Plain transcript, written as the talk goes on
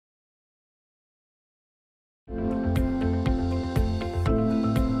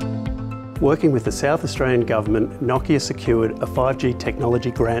Working with the South Australian Government, Nokia secured a 5G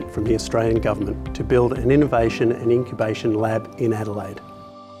technology grant from the Australian Government to build an innovation and incubation lab in Adelaide.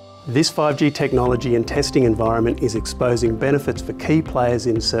 This 5G technology and testing environment is exposing benefits for key players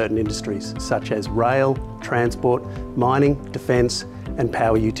in certain industries, such as rail, transport, mining, defence and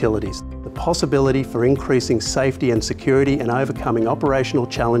power utilities. The possibility for increasing safety and security and overcoming operational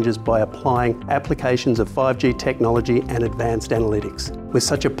challenges by applying applications of 5G technology and advanced analytics. With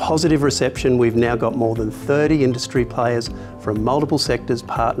such a positive reception, we've now got more than 30 industry players from multiple sectors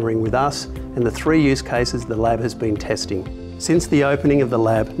partnering with us and the 3 use cases the lab has been testing. Since the opening of the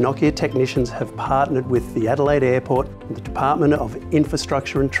lab, Nokia technicians have partnered with the Adelaide Airport and the Department of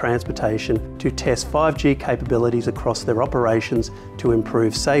Infrastructure and Transportation to test 5G capabilities across their operations to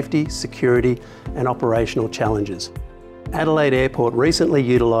improve safety, security and operational challenges. Adelaide Airport recently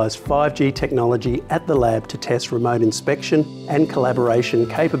utilised 5G technology at the lab to test remote inspection and collaboration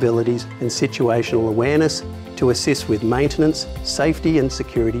capabilities and situational awareness to assist with maintenance, safety and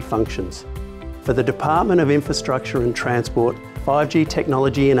security functions. For the Department of Infrastructure and Transport, 5G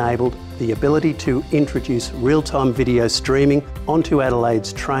technology enabled the ability to introduce real-time video streaming onto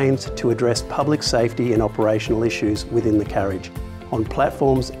Adelaide's trains to address public safety and operational issues within the carriage, on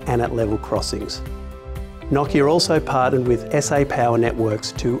platforms and at level crossings. Nokia also partnered with SA Power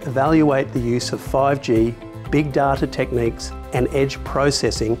Networks to evaluate the use of 5G, big data techniques and edge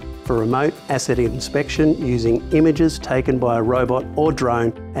processing for remote asset inspection using images taken by a robot or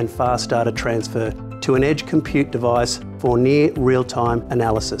drone and fast data transfer to an edge compute device for near real-time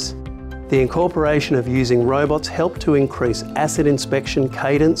analysis. The incorporation of using robots helped to increase asset inspection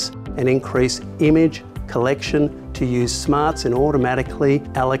cadence and increase image collection to use smarts and automatically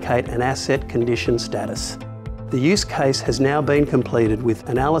allocate an asset condition status. The use case has now been completed with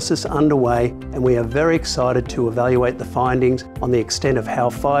analysis underway and we are very excited to evaluate the findings on the extent of how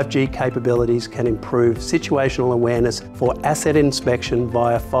 5G capabilities can improve situational awareness for asset inspection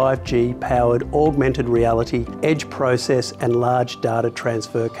via 5G powered augmented reality, edge process and large data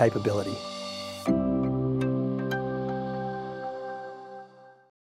transfer capability.